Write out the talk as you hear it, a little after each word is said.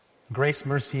Grace,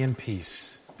 mercy, and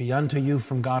peace be unto you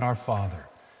from God our Father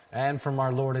and from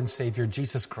our Lord and Savior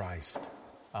Jesus Christ.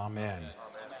 Amen. Amen.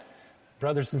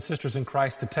 Brothers and sisters in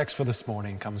Christ, the text for this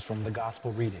morning comes from the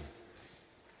gospel reading.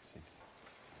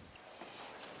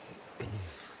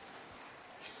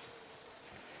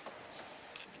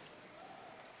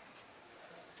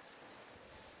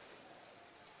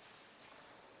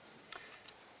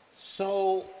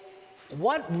 So,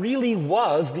 what really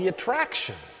was the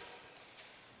attraction?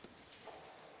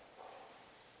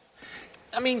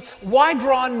 I mean, why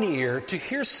draw near to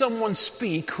hear someone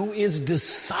speak who is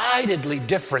decidedly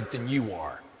different than you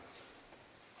are?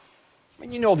 I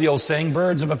mean, you know the old saying,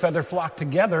 birds of a feather flock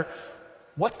together.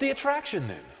 What's the attraction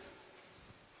then?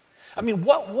 I mean,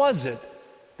 what was it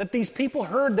that these people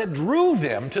heard that drew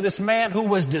them to this man who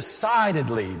was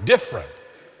decidedly different,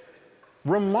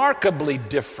 remarkably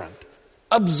different,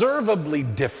 observably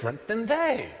different than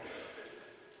they?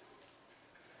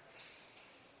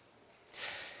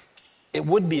 It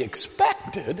would be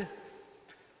expected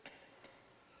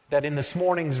that in this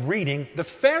morning's reading, the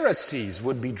Pharisees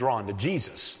would be drawn to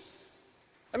Jesus.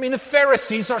 I mean, the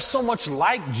Pharisees are so much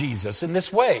like Jesus in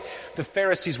this way. The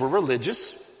Pharisees were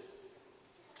religious,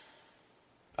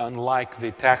 unlike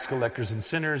the tax collectors and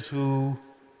sinners who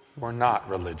were not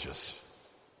religious.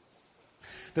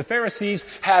 The Pharisees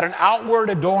had an outward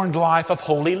adorned life of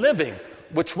holy living,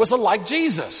 which was alike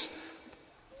Jesus.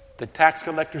 The tax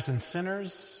collectors and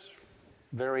sinners,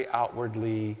 very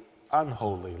outwardly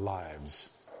unholy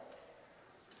lives.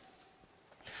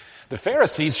 The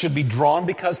Pharisees should be drawn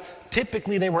because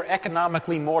typically they were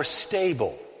economically more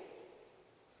stable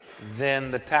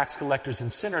than the tax collectors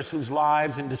and sinners whose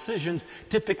lives and decisions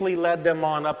typically led them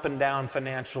on up and down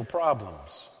financial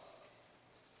problems.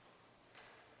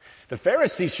 The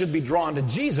Pharisees should be drawn to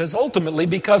Jesus ultimately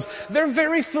because they're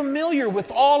very familiar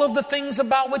with all of the things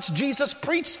about which Jesus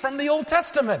preached from the Old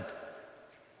Testament.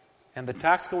 And the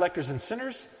tax collectors and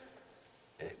sinners,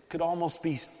 it could almost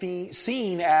be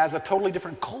seen as a totally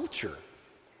different culture.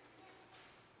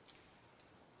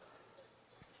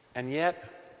 And yet,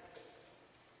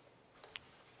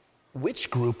 which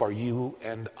group are you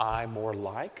and I more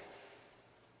like?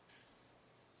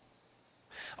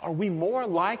 Are we more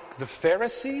like the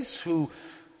Pharisees, who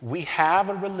we have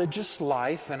a religious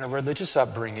life and a religious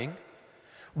upbringing?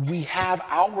 We have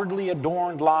outwardly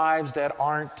adorned lives that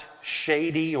aren't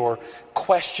shady or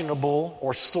questionable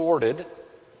or sordid.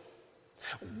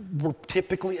 We're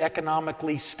typically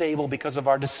economically stable because of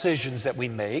our decisions that we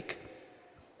make.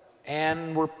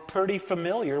 And we're pretty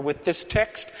familiar with this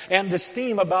text and this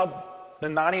theme about the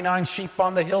 99 sheep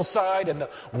on the hillside and the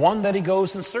one that he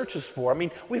goes and searches for. I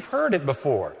mean, we've heard it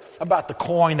before about the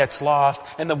coin that's lost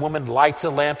and the woman lights a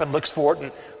lamp and looks for it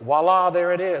and voila,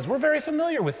 there it is. We're very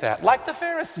familiar with that, like the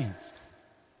Pharisees.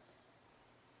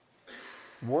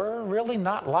 We're really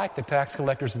not like the tax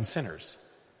collectors and sinners.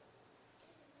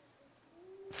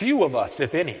 Few of us,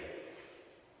 if any,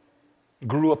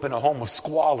 grew up in a home of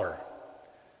squalor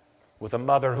with a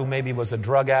mother who maybe was a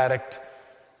drug addict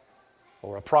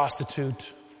or a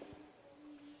prostitute,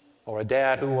 or a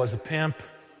dad who was a pimp.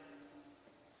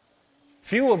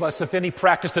 Few of us, if any,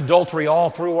 practiced adultery all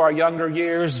through our younger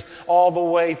years, all the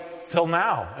way till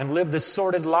now, and lived this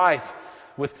sordid life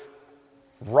with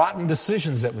rotten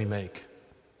decisions that we make.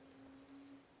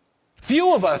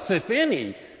 Few of us, if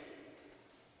any,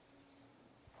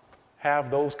 have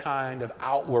those kind of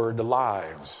outward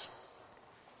lives.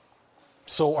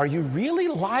 So are you really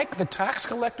like the tax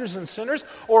collectors and sinners,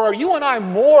 or are you and I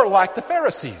more like the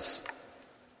Pharisees?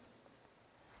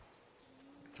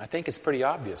 I think it's pretty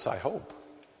obvious, I hope.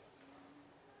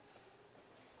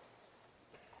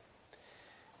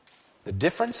 The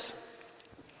difference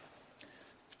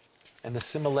and the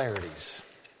similarities.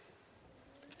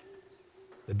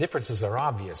 The differences are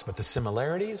obvious, but the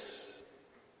similarities,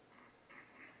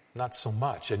 not so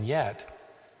much. And yet,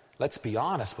 let's be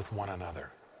honest with one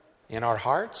another. In our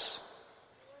hearts,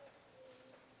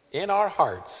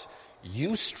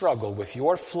 you struggle with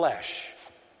your flesh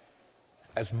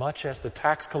as much as the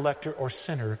tax collector or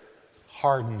sinner,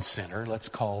 hardened sinner, let's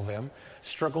call them,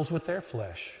 struggles with their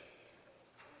flesh.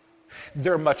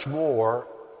 They're much more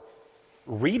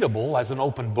readable as an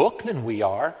open book than we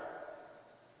are,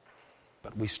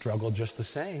 but we struggle just the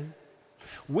same.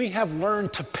 We have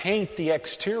learned to paint the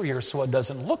exterior so it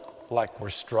doesn't look like we're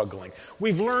struggling.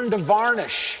 We've learned to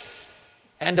varnish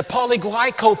and to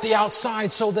polyglycoat the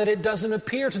outside so that it doesn't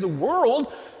appear to the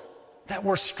world that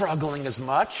we're struggling as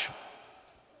much.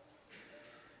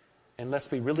 Unless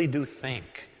we really do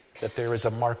think that there is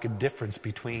a marked difference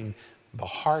between the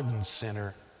hardened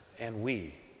sinner and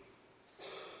we.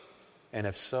 And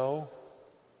if so,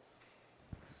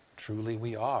 Truly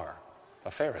we are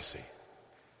a Pharisee.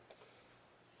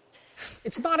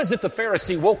 It's not as if the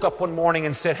Pharisee woke up one morning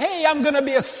and said, "Hey, I'm going to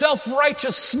be a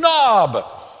self-righteous snob."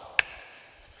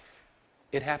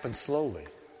 It happened slowly.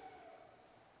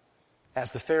 As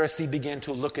the Pharisee began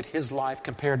to look at his life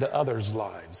compared to others'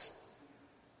 lives.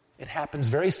 It happens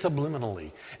very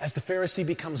subliminally. As the Pharisee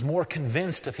becomes more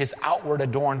convinced of his outward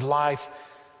adorned life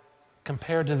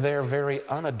compared to their very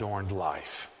unadorned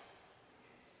life.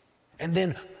 And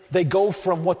then they go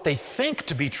from what they think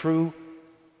to be true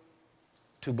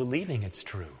to believing it's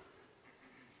true.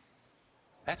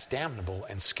 That's damnable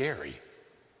and scary.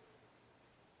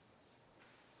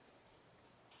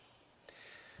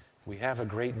 We have a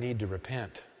great need to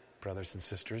repent, brothers and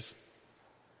sisters.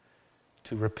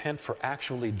 To repent for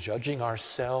actually judging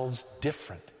ourselves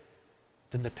different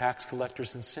than the tax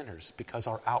collectors and sinners because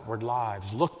our outward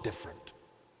lives look different.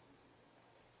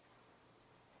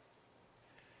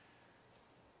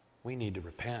 We need to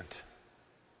repent.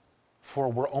 For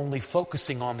we're only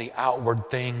focusing on the outward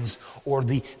things or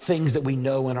the things that we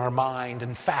know in our mind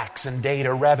and facts and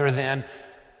data rather than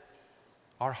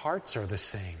our hearts are the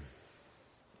same.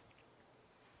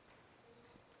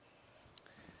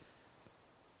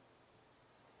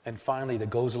 And finally, that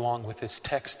goes along with this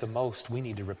text the most, we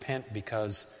need to repent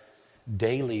because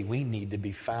daily we need to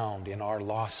be found in our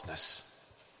lostness.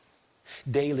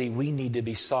 Daily we need to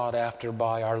be sought after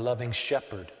by our loving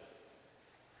shepherd.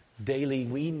 Daily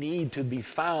we need to be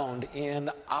found in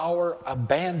our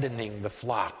abandoning the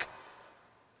flock.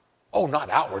 Oh, not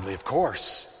outwardly, of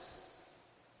course,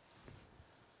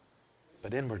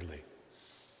 but inwardly,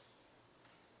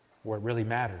 where it really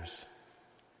matters,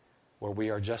 where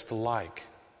we are just alike,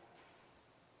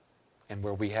 and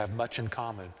where we have much in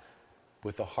common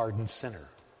with the hardened sinner.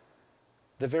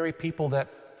 The very people that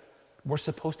we're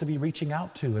supposed to be reaching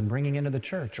out to and bringing into the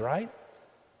church, right?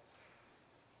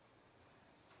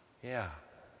 Yeah,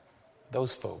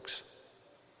 those folks.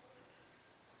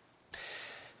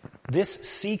 This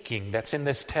seeking that's in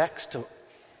this text,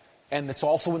 and that's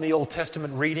also in the Old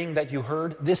Testament reading that you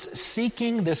heard, this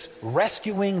seeking, this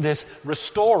rescuing, this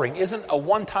restoring isn't a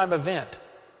one-time event.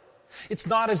 It's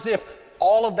not as if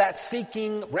all of that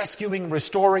seeking, rescuing,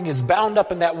 restoring is bound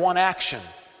up in that one action.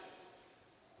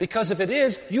 Because if it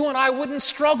is, you and I wouldn't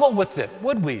struggle with it,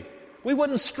 would we? We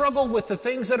wouldn't struggle with the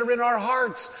things that are in our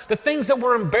hearts, the things that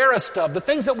we're embarrassed of, the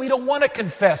things that we don't want to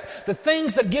confess, the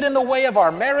things that get in the way of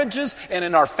our marriages and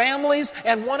in our families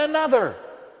and one another.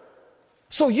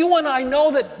 So you and I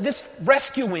know that this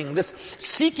rescuing, this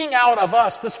seeking out of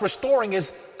us, this restoring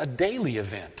is a daily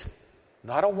event,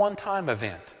 not a one-time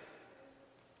event.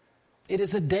 It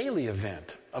is a daily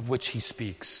event of which he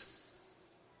speaks.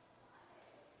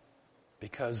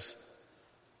 Because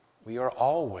we are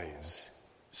always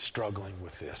struggling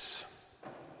with this.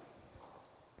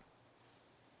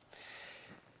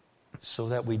 So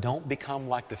that we don't become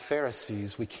like the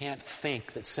Pharisees, we can't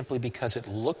think that simply because it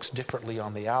looks differently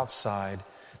on the outside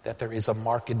that there is a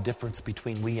marked difference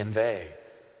between we and they.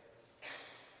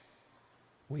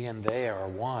 We and they are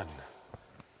one.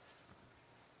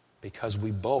 Because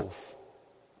we both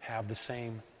have the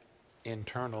same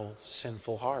internal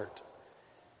sinful heart.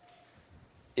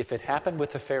 If it happened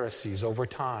with the Pharisees over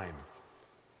time,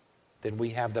 then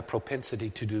we have the propensity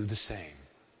to do the same.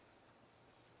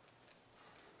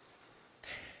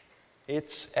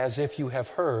 It's as if you have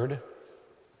heard,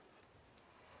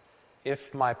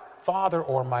 if my father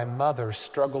or my mother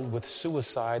struggled with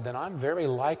suicide, then I'm very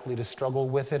likely to struggle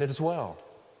with it as well.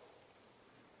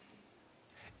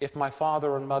 If my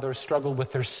father and mother struggled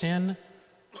with their sin,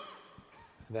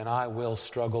 then I will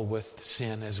struggle with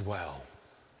sin as well.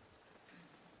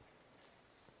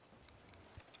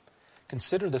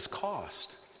 Consider this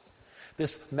cost,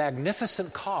 this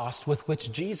magnificent cost with which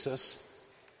Jesus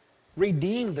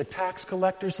redeemed the tax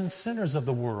collectors and sinners of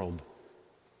the world.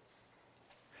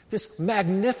 This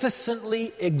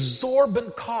magnificently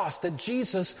exorbitant cost that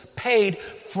Jesus paid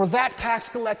for that tax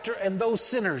collector and those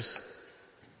sinners.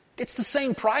 It's the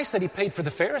same price that he paid for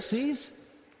the Pharisees.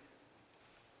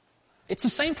 It's the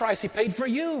same price he paid for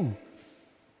you.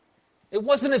 It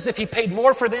wasn't as if he paid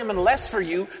more for them and less for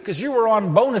you because you were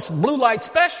on bonus blue light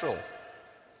special.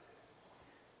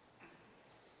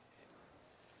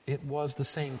 It was the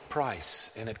same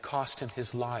price, and it cost him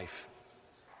his life.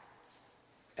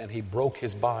 And he broke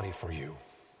his body for you.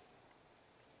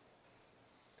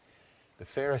 The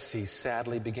Pharisees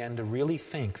sadly began to really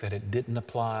think that it didn't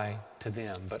apply to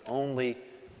them, but only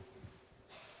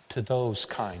to those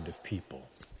kind of people.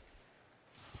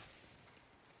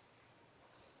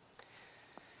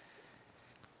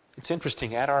 It's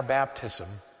interesting, at our baptism,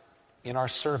 in our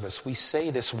service, we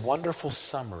say this wonderful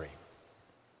summary.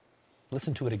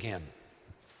 Listen to it again.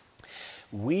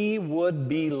 We would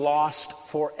be lost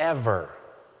forever.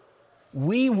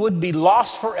 We would be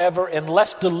lost forever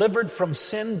unless delivered from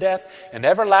sin, death, and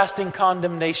everlasting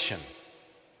condemnation.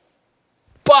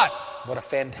 But, what a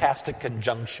fantastic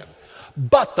conjunction.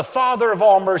 But the Father of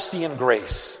all mercy and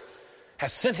grace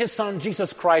has sent His Son,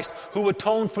 Jesus Christ, who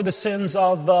atoned for the sins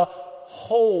of the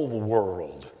whole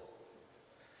world,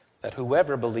 that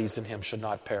whoever believes in Him should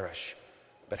not perish,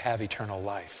 but have eternal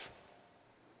life.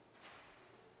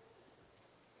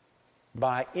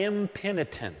 By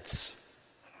impenitence,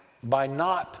 by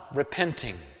not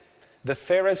repenting, the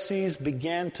Pharisees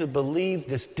began to believe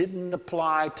this didn't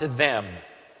apply to them,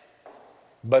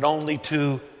 but only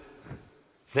to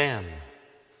them.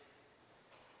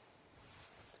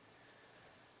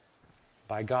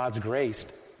 By God's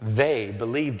grace, they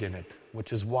believed in it,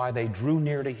 which is why they drew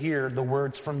near to hear the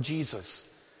words from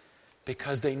Jesus,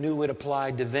 because they knew it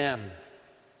applied to them.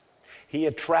 He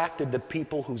attracted the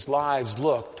people whose lives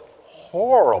looked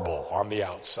horrible on the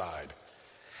outside.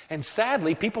 And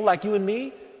sadly, people like you and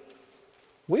me,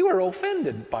 we were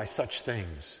offended by such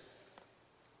things.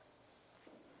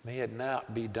 May it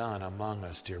not be done among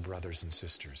us, dear brothers and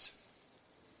sisters.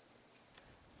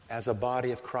 As a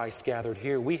body of Christ gathered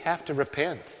here, we have to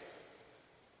repent.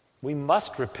 We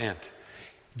must repent.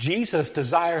 Jesus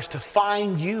desires to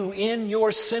find you in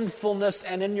your sinfulness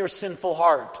and in your sinful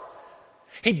heart.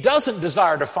 He doesn't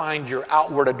desire to find your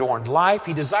outward adorned life.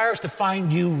 He desires to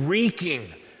find you reeking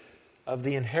of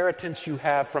the inheritance you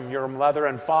have from your mother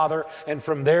and father and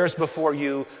from theirs before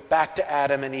you back to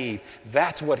Adam and Eve.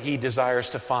 That's what He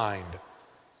desires to find.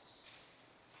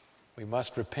 We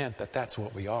must repent that that's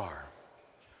what we are.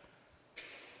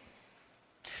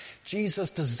 Jesus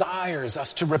desires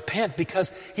us to repent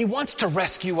because He wants to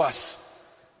rescue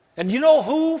us. And you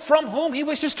know from whom He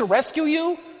wishes to rescue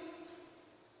you?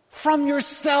 From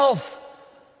yourself.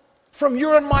 From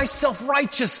your and my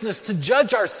self-righteousness, to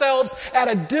judge ourselves at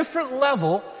a different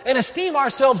level and esteem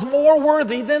ourselves more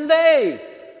worthy than they.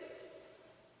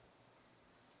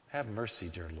 Have mercy,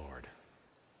 dear Lord.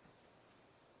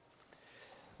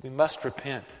 We must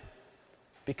repent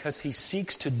because He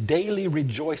seeks to daily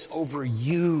rejoice over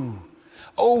you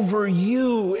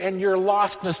and your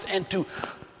lostness, and to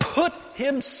put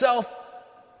Himself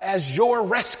as your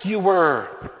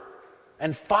rescuer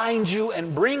and find you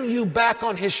and bring you back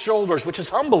on His shoulders, which is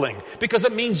humbling because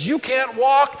it means you can't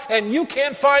walk and you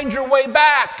can't find your way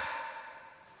back.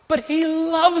 But He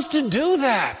loves to do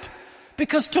that,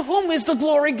 because to whom is the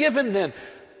glory given then?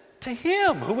 To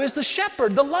Him who is the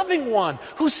shepherd, the loving one,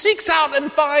 who seeks out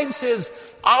and finds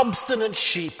His obstinate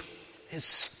sheep, His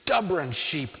stubborn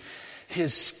sheep,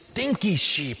 His stinky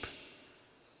sheep.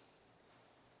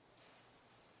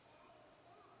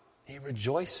 He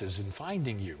rejoices in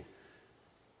finding you.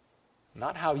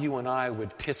 Not how you and I would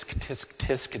tisk, tisk,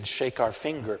 tisk and shake our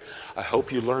finger. I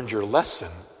hope you learned your lesson.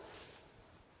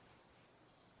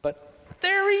 But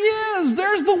there He is.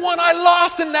 There's the one I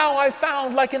lost and now I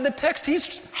found. Like in the text,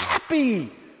 He's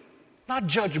happy, not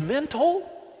judgmental.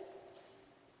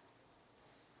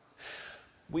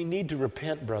 We need to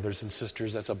repent, brothers and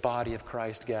sisters, as a body of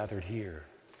Christ gathered here.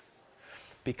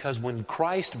 Because when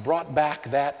Christ brought back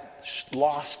that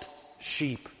lost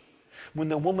sheep, when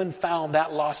the woman found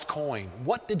that lost coin,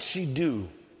 what did she do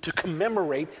to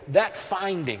commemorate that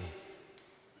finding?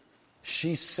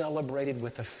 She celebrated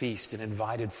with a feast and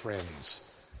invited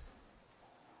friends.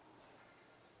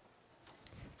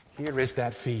 Here is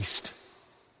that feast.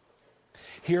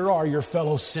 Here are your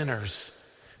fellow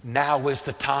sinners. Now is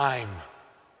the time.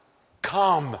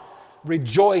 Come,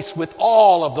 rejoice with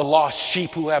all of the lost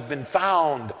sheep who have been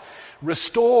found,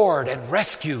 restored and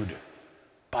rescued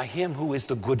by Him who is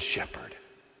the Good Shepherd.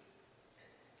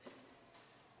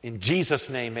 In Jesus'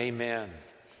 name, amen.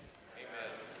 Amen.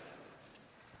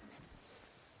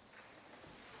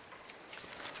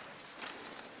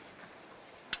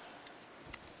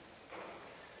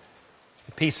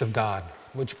 The peace of God,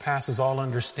 which passes all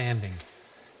understanding,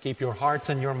 keep your hearts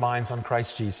and your minds on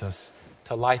Christ Jesus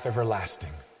to life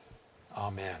everlasting.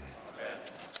 Amen.